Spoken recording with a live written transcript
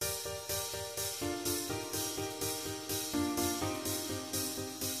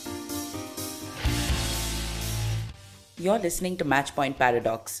You're listening to Matchpoint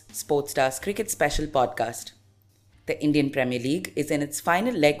Paradox, Sportstar's cricket special podcast. The Indian Premier League is in its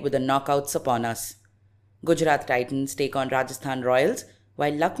final leg with the knockouts upon us. Gujarat Titans take on Rajasthan Royals,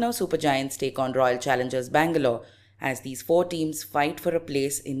 while Lucknow Super Giants take on Royal Challengers Bangalore, as these four teams fight for a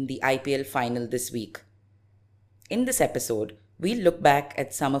place in the IPL final this week. In this episode, we'll look back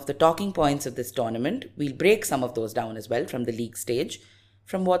at some of the talking points of this tournament. We'll break some of those down as well from the league stage,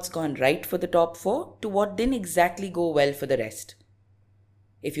 from what's gone right for the top four to what didn't exactly go well for the rest.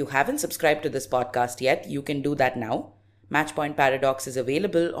 If you haven't subscribed to this podcast yet, you can do that now. Matchpoint Paradox is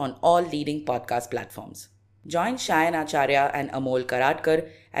available on all leading podcast platforms. Join Shayan Acharya and Amol Karadkar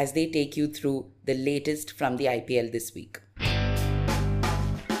as they take you through the latest from the IPL this week.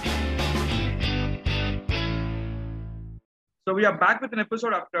 So we are back with an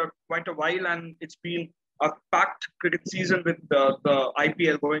episode after quite a while, and it's been a packed cricket season with the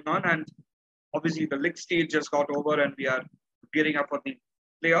IPL going on, and obviously the league stage just got over, and we are gearing up for the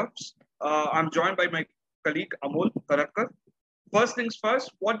playoffs. I'm joined by my colleague Amol Karadkar. First things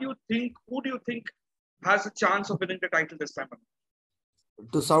first, what do you think? Who do you think has a chance of winning the title this time?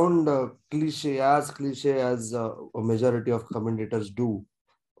 To sound cliche as a majority of commentators do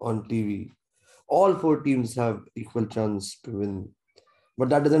on TV, all four teams have equal chance to win, but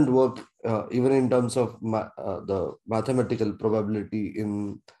that doesn't work even in terms of the mathematical probability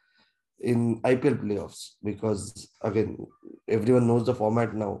in IPL playoffs, because again everyone knows the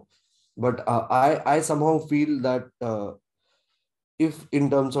format now. But I somehow feel that if in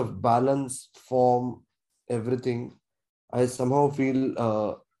terms of balance, form, everything, I somehow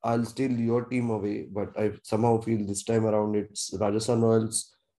feel I'll steal your team away, but I somehow feel this time around it's Rajasthan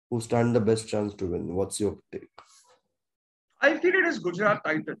Royals who stand the best chance to win. What's your take? I feel it is Gujarat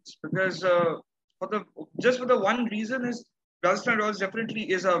Titans because for the one reason is Rajasthan Royals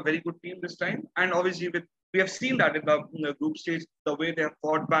definitely is a very good team this time, and obviously we have seen that in the group stage, the way they have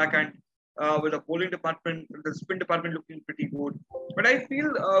fought back, and with the bowling department, the spin department looking pretty good. But I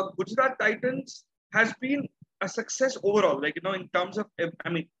feel Gujarat Titans has been a success overall. Like, in terms of, I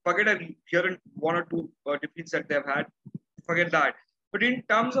mean, forget here and one or two defeats that they've had, forget that. But in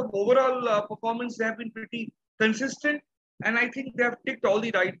terms of overall performance, they have been pretty consistent, and I think they have ticked all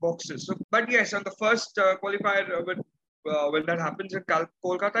the right boxes. So, but yes, on the first qualifier, when that happens in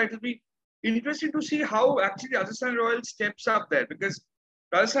Kolkata, it will be interesting to see how actually Rajasthan Royals steps up there, because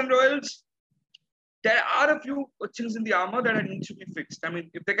Rajasthan Royals, there are a few chinks in the armor that need to be fixed. I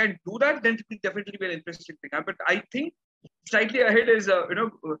mean, if they can do that, then it will definitely be an interesting thing. But I think slightly ahead is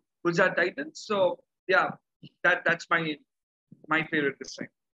Gujarat Titans. So yeah, that's my favorite this time.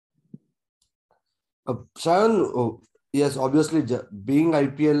 Shayan, yes, obviously, being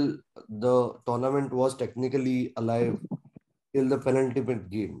IPL, the tournament was technically alive till the penultimate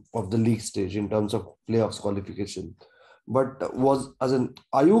game of the league stage in terms of playoffs qualification. But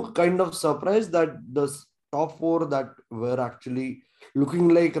are you kind of surprised that the top four that were actually looking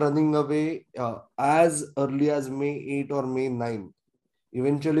like running away as early as May 8 or May 9,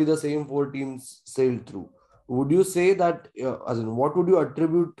 eventually the same four teams sailed through? Would you say that, what would you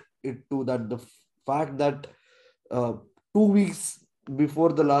attribute it to, that the fact that 2 weeks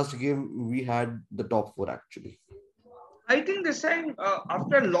before the last game, we had the top four actually? I think this time,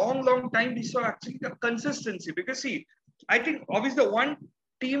 after a long time, we saw actually the consistency. Because see, I think obviously the one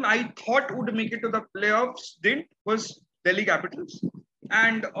team I thought would make it to the playoffs didn't was Delhi Capitals.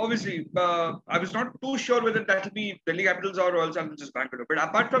 And obviously, I was not too sure whether that will be Delhi Capitals or Royal Challengers Bangalore. But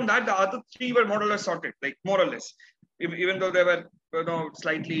apart from that, the other three were more or less sorted, like more or less. Even though there were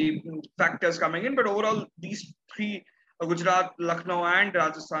slightly factors coming in, but overall these three, Gujarat, Lucknow, and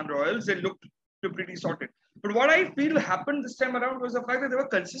Rajasthan Royals, they looked pretty sorted. But what I feel happened this time around was the fact that they were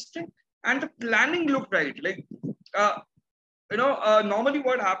consistent and the planning looked right. Like, normally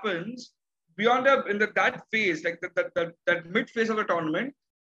what happens beyond that phase, like that mid phase of the tournament,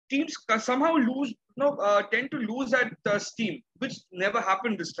 teams somehow tend to lose that steam, which never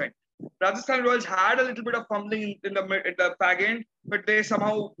happened this time. Rajasthan Royals had a little bit of fumbling in the back end, but they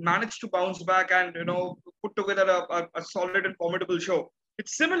somehow managed to bounce back and put together a solid and formidable show.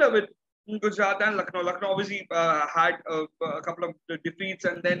 It's similar with Gujarat and Lucknow. Lucknow obviously had a couple of defeats,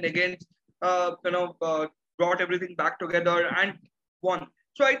 and then again, brought everything back together and won.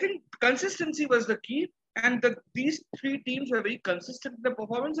 So I think consistency was the key, and these three teams were very consistent in their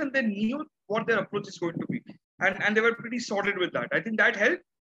performance, and they knew what their approach is going to be, and they were pretty solid with that. I think that helped.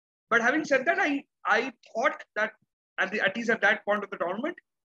 But having said that, I thought that at least at that point of the tournament,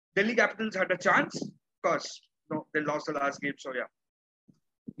 Delhi Capitals had a chance because they lost the last game. So yeah.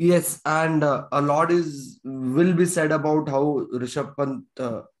 Yes, and a lot will be said about how Rishabh Pant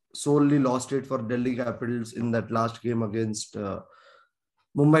solely lost it for Delhi Capitals in that last game against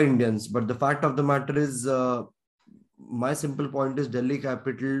Mumbai Indians. But the fact of the matter is, my simple point is Delhi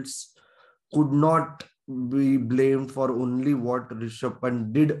Capitals could not be blamed for only what Rishabh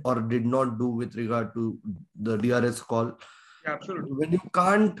Pant did or did not do with regard to the DRS call. Yeah, absolutely. When you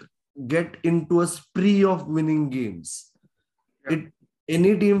can't get into a spree of winning games, Yeah.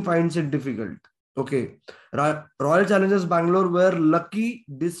 Any team finds it difficult. Okay, Royal Challengers Bangalore were lucky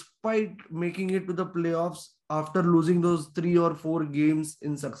despite making it to the playoffs after losing those 3 or 4 games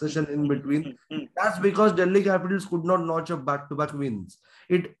in succession in between. That's because Delhi Capitals could not notch up back-to-back wins.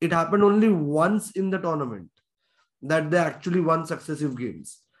 It happened only once in the tournament that they actually won successive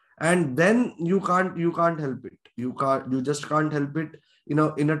games, and then you can't help it. You just can't help it. In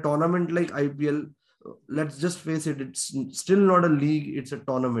a tournament like IPL, let's just face it, it's still not a league, it's a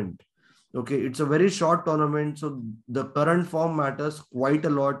tournament. Okay, it's a very short tournament, so the current form matters quite a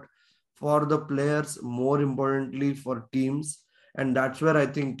lot for the players, more importantly for teams, and that's where I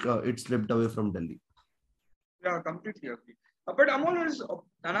think it slipped away from Delhi. Yeah, completely agree. But Amol is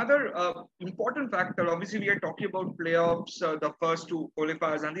another important factor. Obviously, we are talking about playoffs, the first two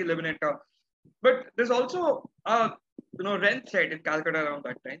qualifiers and the eliminator. But there's also rent threat in Calcutta around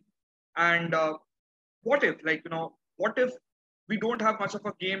that time. And what if, what if we don't have much of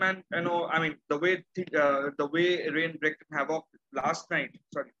a game? And I mean, the way Rain wreaked havoc last night,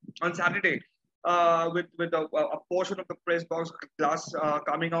 sorry, on Saturday, with a portion of the press box glass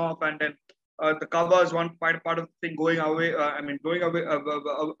coming off, and then the covers, one part of the thing going away. Going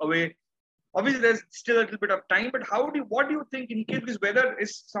away. Obviously, there's still a little bit of time, but what do you think in case this weather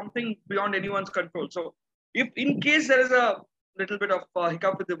is something beyond anyone's control? So, if in case there is a little bit of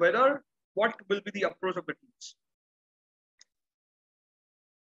hiccup with the weather, what will be the approach of the teams?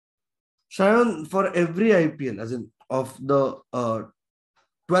 Shayan, for every IPL, as in of the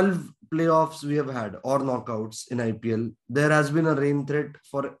 12 playoffs we have had or knockouts in IPL, there has been a rain threat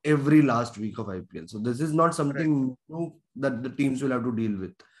for every last week of IPL. So this is not something new that the teams will have to deal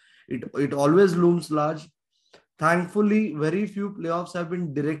with. It always looms large. Thankfully, very few playoffs have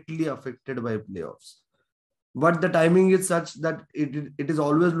been directly affected by playoffs. But the timing is such that it is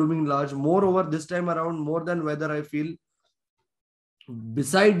always looming large. Moreover, this time around, more than weather, I feel,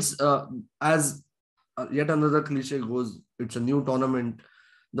 besides, as yet another cliche goes, it's a new tournament.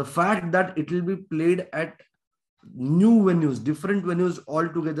 The fact that it will be played at new venues, different venues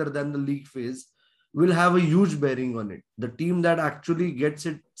altogether than the league phase, will have a huge bearing on it. The team that actually gets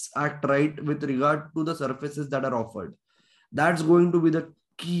its act right with regard to the surfaces that are offered, that's going to be the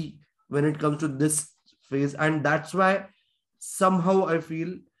key when it comes to this phase. And that's why somehow I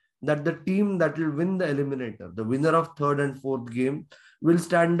feel that the team that will win the eliminator, the winner of third and fourth game, will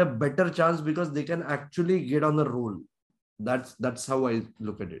stand a better chance because they can actually get on the roll. That's how I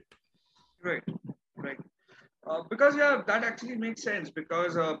look at it. Right, right. Because that actually makes sense.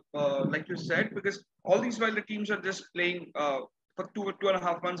 Because like you said, because all these while the teams are just playing for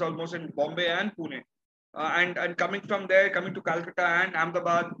 2.5 months almost in Bombay and Pune, and coming from there, coming to Calcutta and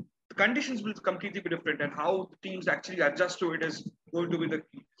Ahmedabad, the conditions will completely be different, and how the teams actually adjust to it is going to be the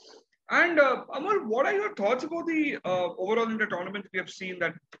key. And Amol, what are your thoughts about the overall in the tournament? We have seen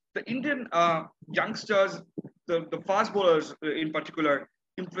that the Indian youngsters, the fast bowlers in particular,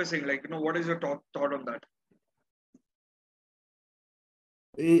 impressing. What is your thought on that?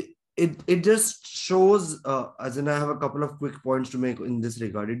 It just shows, as in I have a couple of quick points to make in this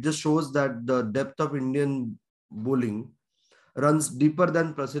regard. It just shows that the depth of Indian bowling runs deeper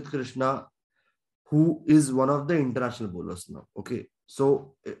than Prasidh Krishna, who is one of the international bowlers now. Okay,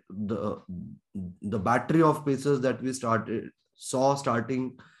 so the battery of pacers that we saw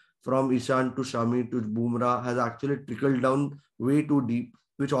starting from Ishan to Shami to Bumrah has actually trickled down way too deep,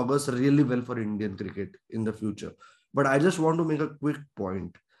 which augurs really well for Indian cricket in the future. But I just want to make a quick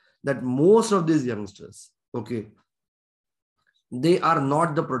point that most of these youngsters, okay, they are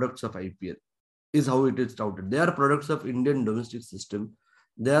not the products of IPL, is how it is touted. They are products of Indian domestic system.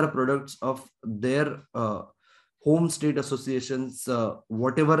 They are products of their home state associations,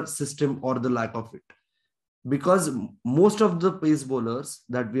 whatever system or the lack of it. Because most of the pace bowlers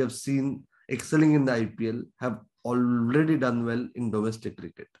that we have seen excelling in the IPL have already done well in domestic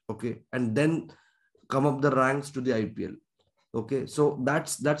cricket. Okay, and then come up the ranks to the IPL. Okay, so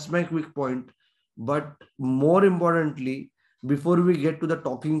that's my quick point. But more importantly, before we get to the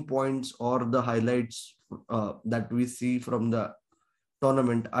talking points or the highlights that we see from the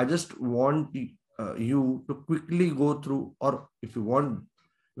tournament, I just want you to quickly go through, or if you want,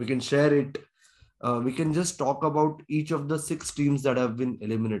 we can share it. We can just talk about each of the 6 teams that have been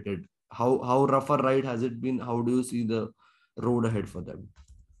eliminated. How rough a ride has it been? How do you see the road ahead for them?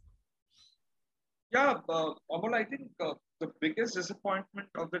 Yeah, Amol, I think the biggest disappointment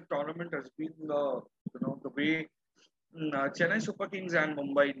of the tournament has been the way Chennai Super Kings and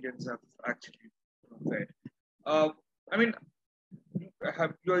Mumbai Indians have actually fared. Uh, I mean,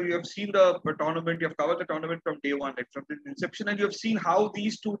 you have seen the tournament, you have covered the tournament from day one, like from the inception, and you have seen how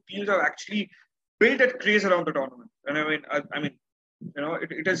these two teams have actually built that craze around the tournament. And I mean,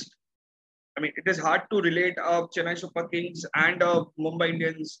 it is. I mean, it is hard to relate Chennai Super Kings and Mumbai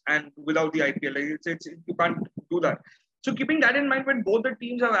Indians and without the IPL. Like, you can't do that. So keeping that in mind, when both the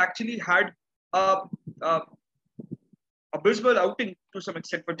teams have actually had uh, uh, abysmal outing to some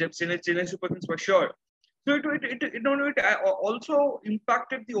extent for Chennai Super Kings for sure. So it also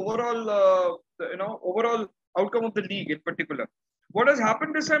impacted the overall overall outcome of the league in particular. What has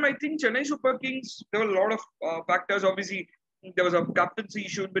happened this time? I think Chennai Super Kings. There were a lot of factors. Obviously, there was a captaincy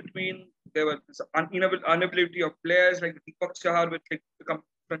issue between. There was inability of players like Deepak Chahar with like the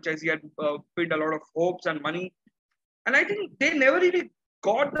franchisee had paid a lot of hopes and money, and I think they never really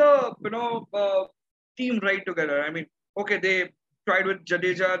got the team right together. I mean, okay, they tried with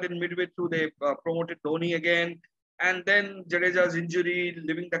Jadeja, then midway through they promoted Dhoni again, and then Jadeja's injury,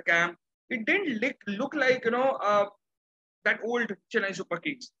 leaving the camp, it didn't look like that old Chennai Super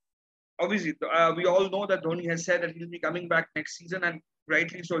Kings. Obviously, we all know that Dhoni has said that he'll be coming back next season, and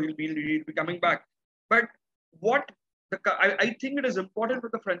rightly so, he'll be coming back. But what I think it is important for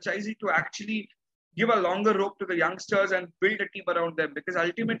the franchisee to actually give a longer rope to the youngsters and build a team around them, because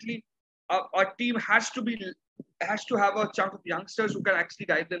ultimately a team has to have a chunk of youngsters who can actually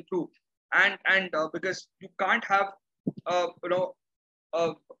guide them through, and because you can't have uh, you know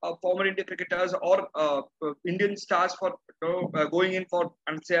former Indian cricketers or Indian stars for going in for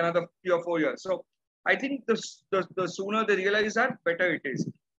and say another 3 or 4 years. So I think the sooner they realize that, better it is.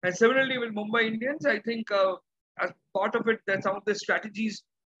 And similarly with Mumbai Indians, I think as part of it, that some of the strategies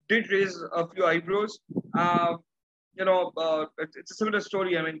did raise a few eyebrows. Uh, it's a similar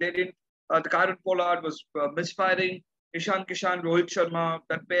story. I mean, they didn't. The Karen Pollard was misfiring. Ishan Kishan, Rohit Sharma,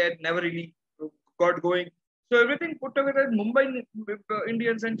 that pair never really got going. So everything put together, Mumbai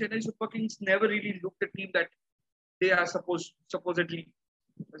Indians and Chennai Super Kings never really looked a team that they are supposedly.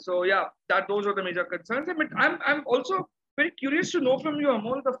 So yeah, that those are the major concerns. I mean, I'm also very curious to know from you,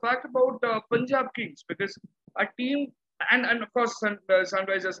 Amol, the fact about Punjab Kings, because a team and of course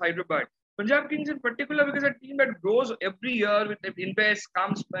Sunrisers Hyderabad, Punjab Kings in particular, because a team that grows every year with invest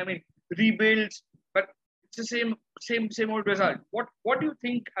comes, I mean, rebuilds, but it's the same old result. What do you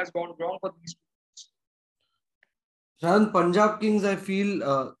think has gone wrong for these? Shan, Punjab Kings, I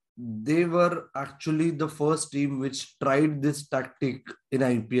feel they were actually the first team which tried this tactic in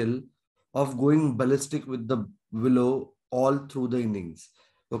IPL of going ballistic with the willow all through the innings.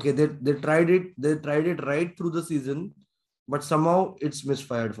 Okay, they tried it right through the season, but somehow it's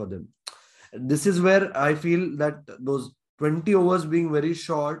misfired for them. This is where I feel that those 20 overs being very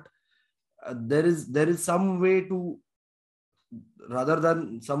short, there is some way to, rather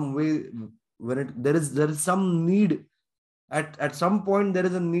than some way, when there is some need, at some point there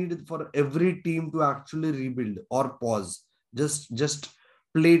is a need for every team to actually rebuild or pause, just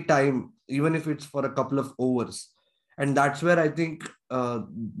play time, even if it's for a couple of overs. And that's where I think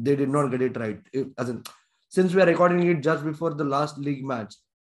they did not get it right. As in, since we are recording it just before the last league match,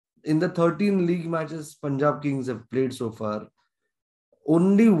 in the 13 league matches Punjab Kings have played so far,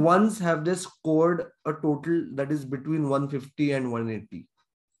 only once have they scored a total that is between 150 and 180.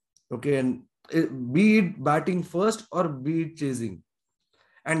 Okay, and be it batting first or be it chasing.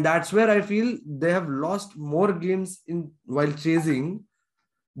 And that's where I feel they have lost more games in while chasing,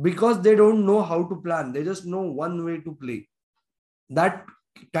 because they don't know how to plan. They just know one way to play. That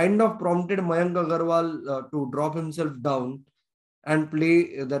kind of prompted Mayank Agarwal to drop himself down and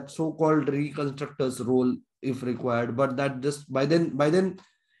play that so-called reconstructors role if required. But that just by then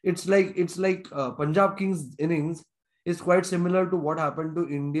it's like Punjab Kings innings is quite similar to what happened to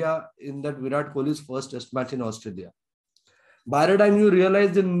India in that Virat Kohli's first test match in Australia. By the time you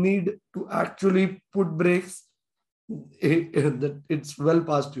realize the need to actually put brakes, it's well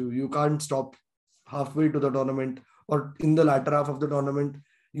past you. You can't stop halfway to the tournament or in the latter half of the tournament.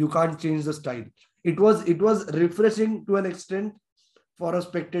 You can't change the style. It was refreshing to an extent for a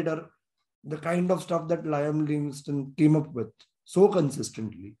spectator, the kind of stuff that Liam Livingston came up with so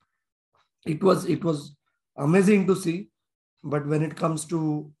consistently. It was amazing to see. But when it comes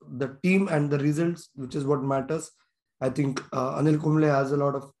to the team and the results, which is what matters, I think Anil Kumble has a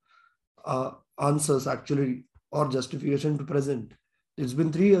lot of answers actually, or justification to present. It's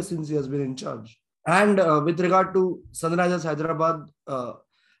been 3 years since he has been in charge. And with regard to Sunrisers Hyderabad,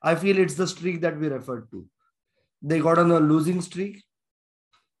 I feel it's the streak that we referred to. They got on a losing streak,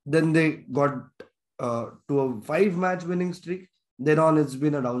 then they got to a 5-match winning streak. Then on, it's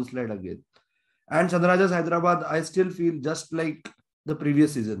been a downslide again. And Sunrisers Hyderabad, I still feel just like the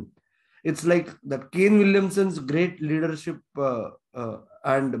previous season. It's like that Kane Williamson's great leadership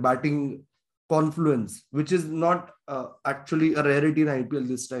and batting confluence, which is not actually a rarity in IPL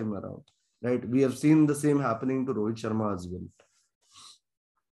this time around. Right? We have seen the same happening to Rohit Sharma as well.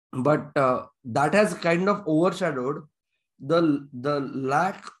 But that has kind of overshadowed the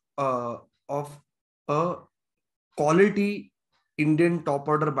lack of a quality Indian top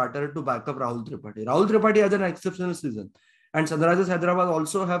order batter to back up Rahul Tripathi. Rahul Tripathi has an exceptional season, and Sunrisers Hyderabad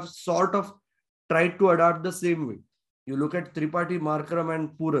also have sort of tried to adapt the same way. You look at Tripathi, Markram,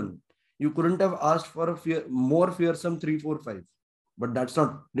 and Puran. You couldn't have asked for a more fearsome 3-4-5, but that's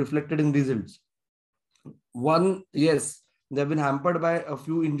not reflected in results. One, yes, they've been hampered by a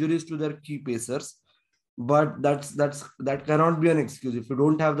few injuries to their key pacers, but that cannot be an excuse if you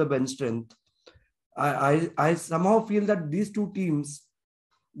don't have the bench strength. I somehow feel that these two teams,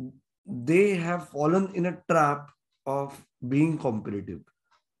 they have fallen in a trap of being competitive.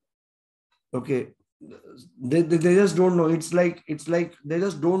 Okay, they just don't know. It's like they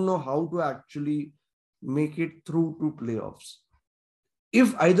just don't know how to actually make it through to playoffs.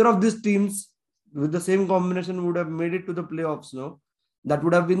 If either of these teams with the same combination would have made it to the playoffs, no, that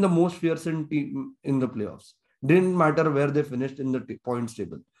would have been the most fearsome team in the playoffs. Didn't matter where they finished in the points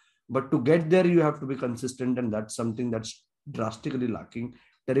table. But to get there, you have to be consistent, and that's something that's drastically lacking,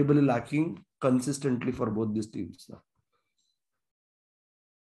 terribly lacking consistently for both these teams.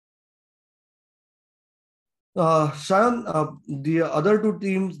 Shayan, the other two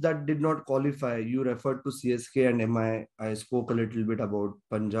teams that did not qualify, you referred to CSK and MI. I spoke a little bit about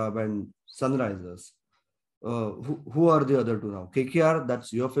Punjab and Sunrisers. Who are the other two now? KKR,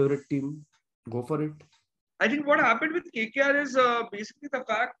 that's your favorite team. Go for it. I think what happened with KKR is basically the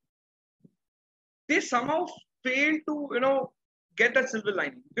fact they somehow failed to, get that silver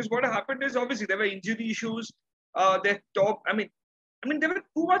lining. Because what happened is obviously there were injury issues. Their top, I mean, there were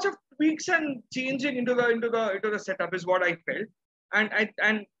too much of tweaks and changing into the setup is what I felt,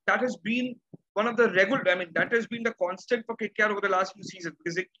 and that has been one of the regular. I mean, that has been the constant for KKR over the last few seasons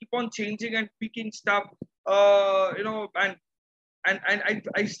because they keep on changing and tweaking stuff. And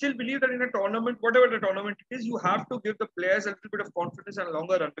I still believe that in a tournament, whatever the tournament is, you have to give the players a little bit of confidence and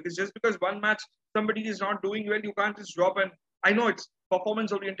longer run because just because one match somebody is not doing well, you can't just drop. And I know it's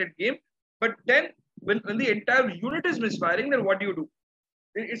performance-oriented game, but then when the entire unit is misfiring, then what do?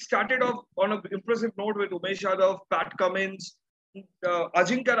 It started off on an impressive note with Umesh Yadav, Pat Cummins,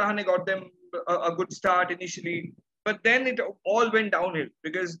 Ajinkya Rahane got them a good start initially, but then it all went downhill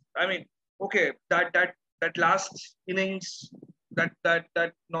because that last innings,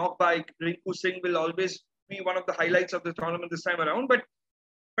 that knock by Rinku Singh will always be one of the highlights of the tournament this time around. But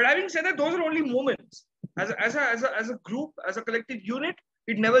having said that, those are only moments. As a group, as a collective unit,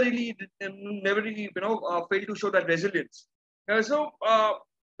 it never really failed to show that resilience. It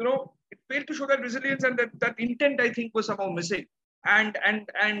failed to show that resilience and that intent. I think was somehow missing. And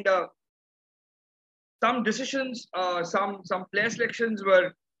some decisions, some player selections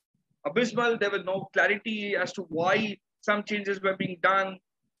were abysmal. There was no clarity as to why some changes were being done,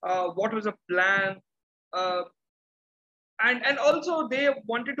 what was the plan, and also they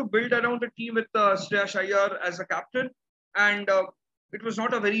wanted to build around the team with Shreyas Iyer as a captain, and it was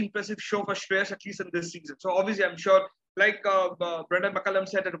not a very impressive show for Shreyas, at least in this season. So obviously, I'm sure, like Brendan McCullum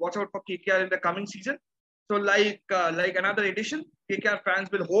said, that watch out for KKR in the coming season. So like another edition, KKR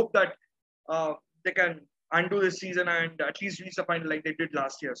fans will hope that they can undo this season and at least reach the final like they did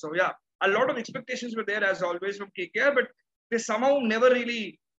last year. So yeah, a lot of expectations were there as always from KKR, but they somehow never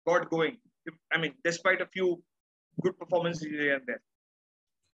really got going. Despite a few good performances here and there.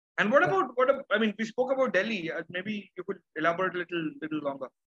 And we spoke about Delhi. Maybe you could elaborate a little longer.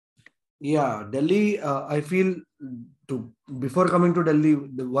 Yeah, Delhi, I feel before coming to Delhi,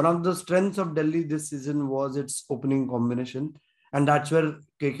 one of the strengths of Delhi this season was its opening combination. And that's where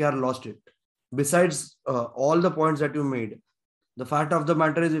KKR lost it. Besides all the points that you made, the fact of the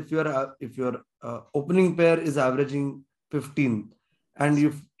matter is if your opening pair is averaging 15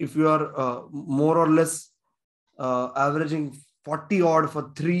 and if you are more or less averaging 40 odd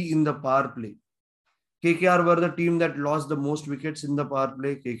for 3 in the power play, KKR were the team that lost the most wickets in the power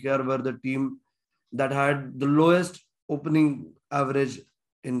play. KKR were the team that had the lowest opening average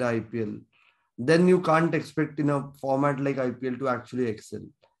in the IPL. Then you can't expect in a format like IPL to actually excel.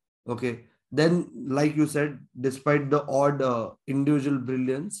 Okay. Then, like you said, despite the odd individual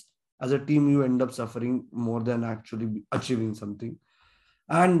brilliance, as a team, you end up suffering more than actually achieving something.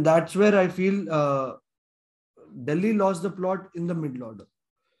 And that's where I feel Delhi lost the plot in the middle order.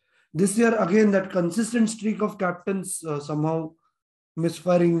 This year, again, that consistent streak of captains somehow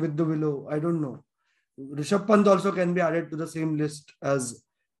misfiring with the willow. I don't know. Rishabh Pant also can be added to the same list as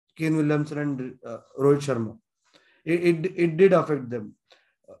Kane Williamson and Rohit Sharma. It did affect them.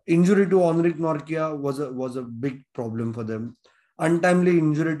 Injury to Henrik Norkia was a big problem for them. Untimely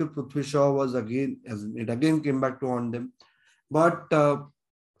injury to Prithvi Shaw was again, as it again came back to haunt them. But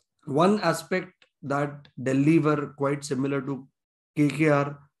one aspect that Delhi were quite similar to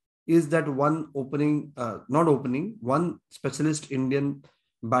KKR is that one specialist Indian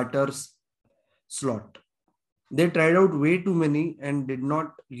batters slot. They tried out way too many and did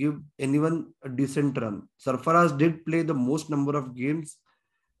not give anyone a decent run. Sarfaraz did play the most number of games,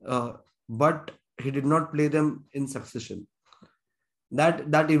 uh, but he did not play them in succession.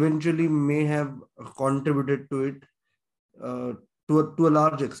 That eventually may have contributed to it to a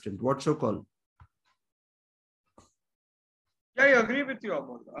large extent. What's your call? Yeah, I agree with you,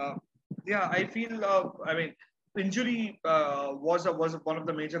 Amol. Yeah, I feel. I mean, injury was one of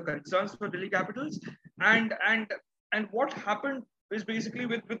the major concerns for Delhi Capitals, and what happened is basically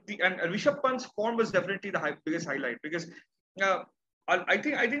with the and Rishabh Pant's form was definitely the biggest highlight because uh, I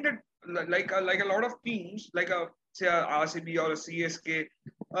think that like a lot of teams like a say a RCB or a CSK,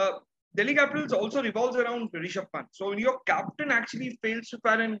 Delhi Capitals also revolves around Rishabh Pant. So when your captain actually fails to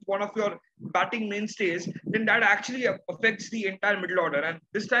fire in one of your batting mainstays, then that actually affects the entire middle order. And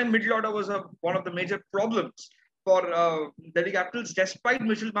this time, middle order was one of the major problems for Delhi Capitals, despite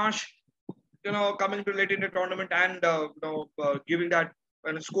Mitchell Marsh, coming to late in the tournament and giving that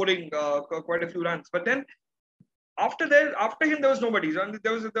and scoring quite a few runs. But then after him, there was nobody. So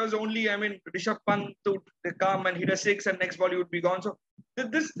there was only, I mean, Rishabh Pant to come and hit a six, and next ball he would be gone. So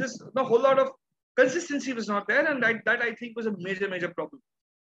this the whole lot of consistency was not there, and that I think was a major problem.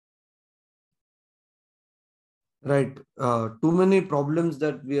 Right. Too many problems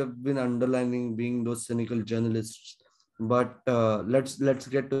that we have been underlining being those cynical journalists. But let's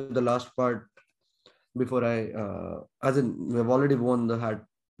get to the last part before as in we've already won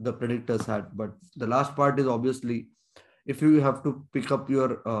the predictors hat, but the last part is obviously if you have to pick up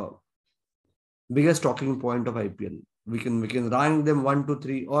your biggest talking point of IPL, we can rank them 1 to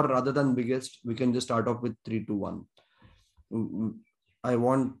 3, or rather than biggest, we can just start off with 3 to 1. I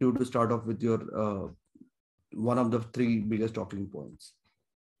want you to start off with your one of the 3 biggest talking points.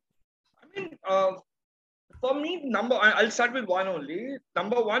 I mean, for me, I'll start with one only.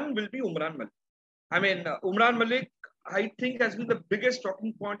 Number one will be Umran Malik. I mean, Umran Malik, I think, has been the biggest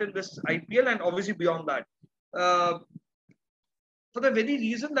talking point in this IPL, and obviously beyond that. Uh, for the very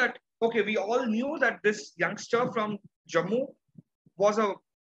reason that, okay, we all knew that this youngster from Jammu was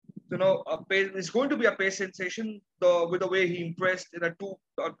is going to be a pace sensation with the way he impressed in a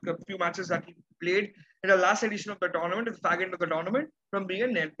few matches that he played in the last edition of the tournament, the fag end of the tournament, from being a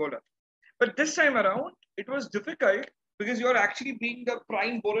net bowler. But this time around, it was difficult because you're actually being the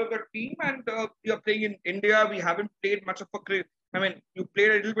prime bowler of the team, and you're playing in India. We haven't played much of a cricket. I mean, you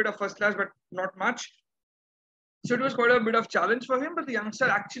played a little bit of first class, but not much. So it was quite a bit of challenge for him. But the youngster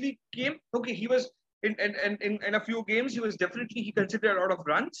actually came. Okay, he was in a few games. He considered a lot of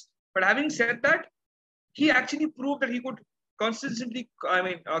runs. But having said that, he actually proved that he could constantly clock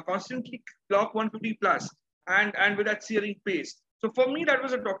 150 plus and with that searing pace. So for me, that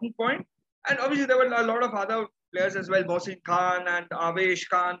was a talking point. And obviously, there were a lot of other players as well, Mohsin Khan and Avesh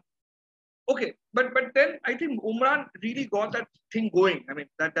Khan. Okay, but then I think Umran really got that thing going. I mean,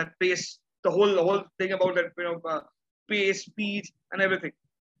 that pace, the whole thing about that, pace, speed, and everything.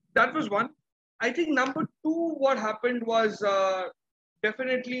 That was one. I think number two, what happened was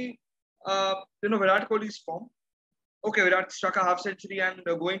definitely Virat Kohli's form. Okay, Virat struck a half century and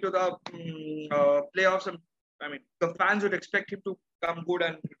going to the playoffs. And I mean, the fans would expect him to come good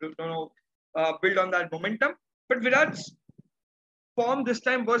and build on that momentum. But Virat's form this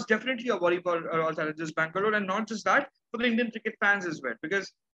time was definitely a worry for Royal Challengers Bangalore, and not just that, for the Indian cricket fans as well,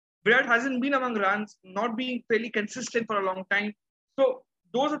 because Virat hasn't been among runs, not being fairly consistent for a long time. So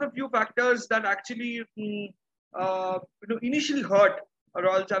those are the few factors that actually initially hurt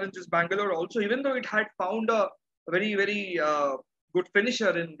Royal Challengers Bangalore. Also, even though it had found a very good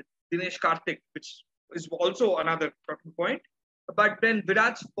finisher in Dinesh Karthik, which is also another talking point. But then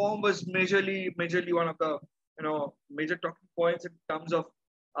Virat's form was majorly one of the major talking points in terms of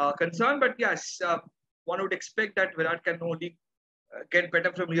concern. But yes, one would expect that Virat can only get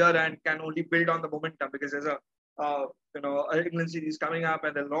better from here and can only build on the momentum because there's a England series coming up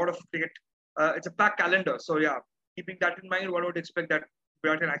and a lot of cricket. It's a packed calendar, so yeah. Keeping that in mind, one would expect that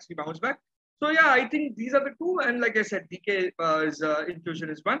Virat can actually bounce back. So yeah, I think these are the two, and like I said, DK inclusion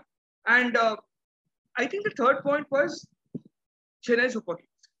is one, and I think the third point was Chennai Super Kings.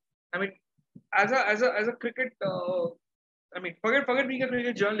 I mean, as a cricket, I mean, forget being a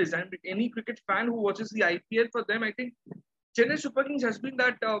cricket journalist. And any cricket fan who watches the IPL, for them, I think Chennai Super Kings has been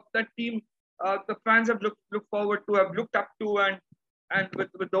that team the fans have looked forward to, have looked up to, and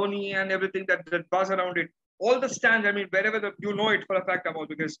with Dhoni and everything that buzz around it. All the stands, I mean, wherever you know it for a fact, Amol,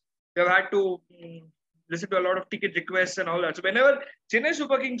 because they've had to listen to a lot of ticket requests and all that. So whenever Chennai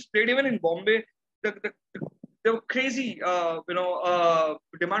Super Kings played, even in Bombay, they were crazy,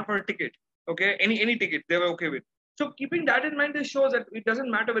 demand for a ticket. Okay, any ticket they were okay with. So keeping that in mind, this shows that it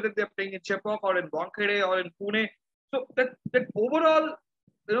doesn't matter whether they're playing in Chepauk or in Wankhede or in Pune. So that overall,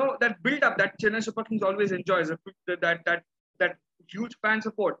 that build up that Chennai Super Kings always enjoys, that huge fan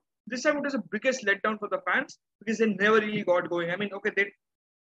support. This time it was the biggest letdown for the fans because they never really got going. I mean, okay, they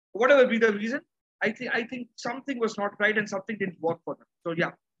whatever be the reason, I think something was not right and something didn't work for them. So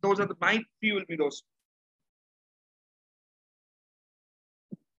yeah, those are my three will be those.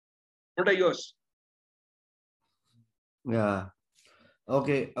 What are yours? Yeah.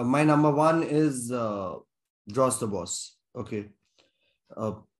 Okay. My number one is Josh the Boss. Okay.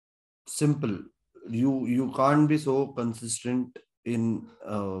 Uh, Simple. You can't be so consistent in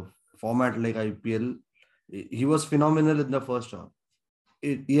format like IPL. He was phenomenal in the first half.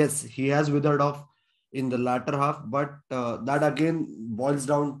 Yes, he has withered off in the latter half, but that again boils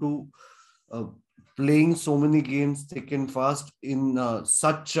down to uh, playing so many games thick and fast in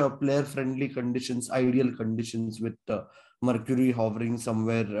such player friendly conditions, ideal conditions, with Mercury hovering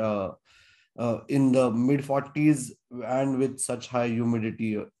somewhere in the mid 40s and with such high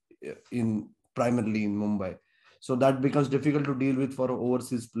humidity in primarily in Mumbai. So that becomes difficult to deal with for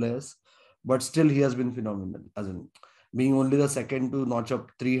overseas players. But still, he has been phenomenal. As in, being only the second to notch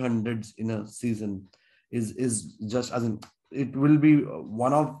up 300s in a season is just, as in, it will be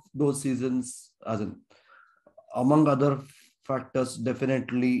one of those seasons, as in, among other factors,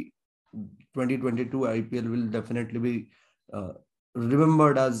 definitely 2022 IPL will definitely be uh,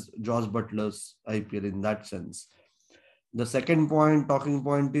 remembered as Josh Butler's IPL in that sense. The second point, talking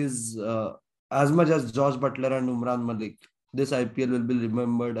point, is as much as Josh Butler and Umran Malik, this IPL will be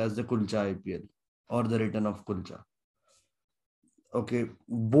remembered as the Kulcha IPL or the return of Kulcha. Okay,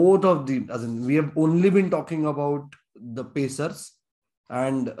 both of the, as in, we have only been talking about the Pacers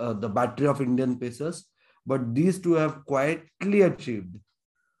and the battery of Indian Pacers, but these two have quietly achieved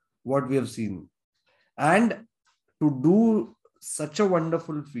what we have seen. And to do such a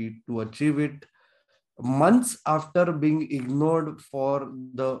wonderful feat, to achieve it months after being ignored for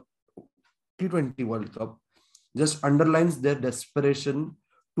the T20 World Cup, just underlines their desperation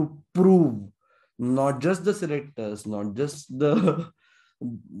to prove not just the selectors, not just the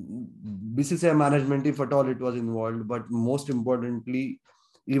BCCI management, if at all it was involved, but most importantly,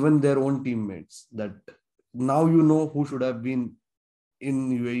 even their own teammates, that now you know who should have been in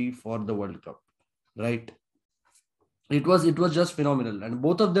UAE for the World Cup, right? It was just phenomenal, and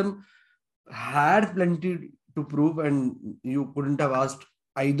both of them had plenty to prove, and you couldn't have asked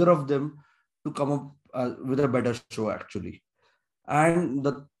either of them to come up with a better show actually. And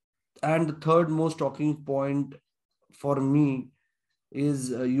the third most talking point for me is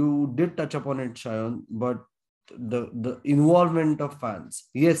you did touch upon it, Shayan, but the involvement of fans.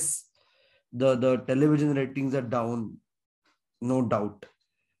 Yes, the television ratings are down, no doubt.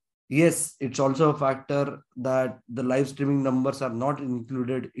 Yes, it's also a factor that the live streaming numbers are not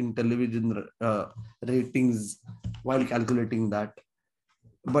included in television ratings while calculating that.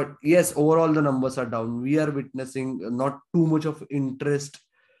 But yes, overall the numbers are down. We are witnessing not too much of interest,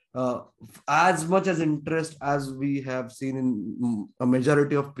 uh, as much as interest as we have seen in a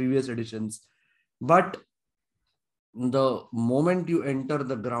majority of previous editions. But the moment you enter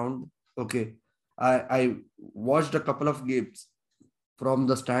the ground, okay, I watched a couple of games from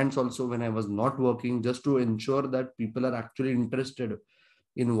the stands also when I was not working, just to ensure that people are actually interested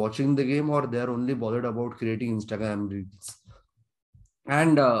in watching the game, or they are only bothered about creating Instagram reels.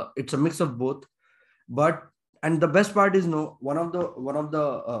 And it's a mix of both. But and the best part is, no, one of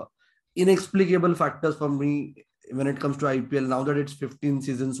the inexplicable factors for me when it comes to IPL, now that it's 15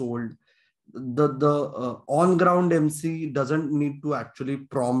 seasons old, the on ground MC doesn't need to actually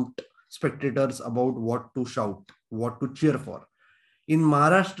prompt spectators about what to shout, what to cheer for. In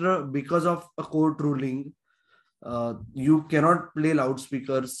Maharashtra, because of a court ruling, you cannot play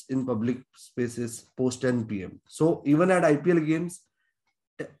loudspeakers in public spaces post 10 p.m. So even at IPL games,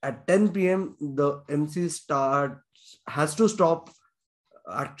 at 10 p.m., the MC has to stop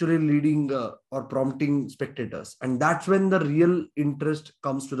actually leading or prompting spectators. And that's when the real interest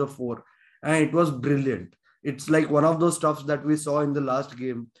comes to the fore. And it was brilliant. It's like one of those stuffs that we saw in the last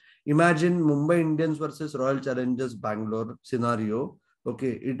game. Imagine Mumbai Indians versus Royal Challengers Bangalore scenario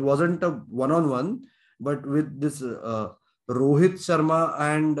Okay, it wasn't a one-on-one, but with this Rohit Sharma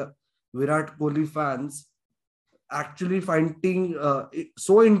and Virat Kohli fans actually fighting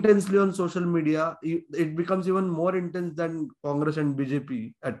so intensely on social media, it becomes even more intense than Congress and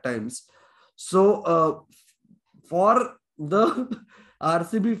BJP at times. So for the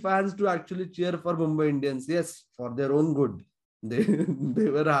RCB fans to actually cheer for Mumbai Indians, yes, for their own good. They they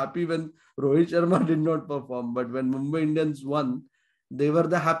were happy when Rohit Sharma did not perform, but when Mumbai Indians won, they were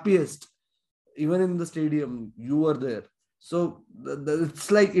the happiest. Even in the stadium, you were there. So it's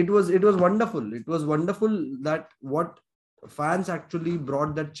like it was wonderful. It was wonderful that what fans actually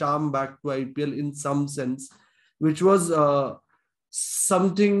brought that charm back to IPL in some sense, which was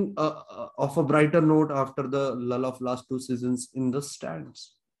something of a brighter note after the lull of last 2 seasons in the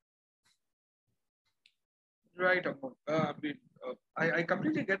stands. Right, Amol. I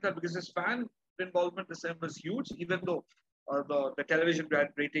completely get that because this fan involvement this time was huge, even though the television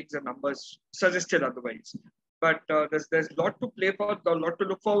ratings and numbers suggested otherwise. But there's a lot to play for, a lot to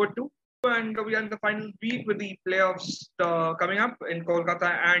look forward to, and we are in the final week with the playoffs coming up in Kolkata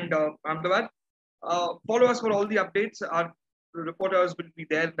and Ahmedabad. Follow us for all the updates. Our reporters will be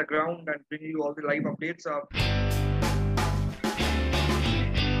there in the ground and bring you all the live updates.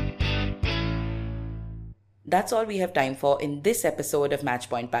 That's all we have time for in this episode of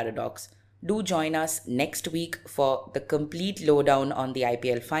Matchpoint Paradox. Do join us next week for the complete lowdown on the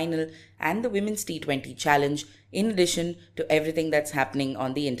IPL final and the Women's T20 Challenge, in addition to everything that's happening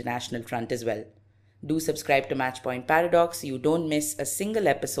on the international front as well. Do subscribe to Matchpoint Paradox so you don't miss a single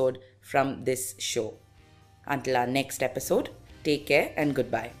episode from this show. Until our next episode, take care and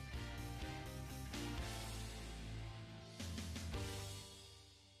goodbye.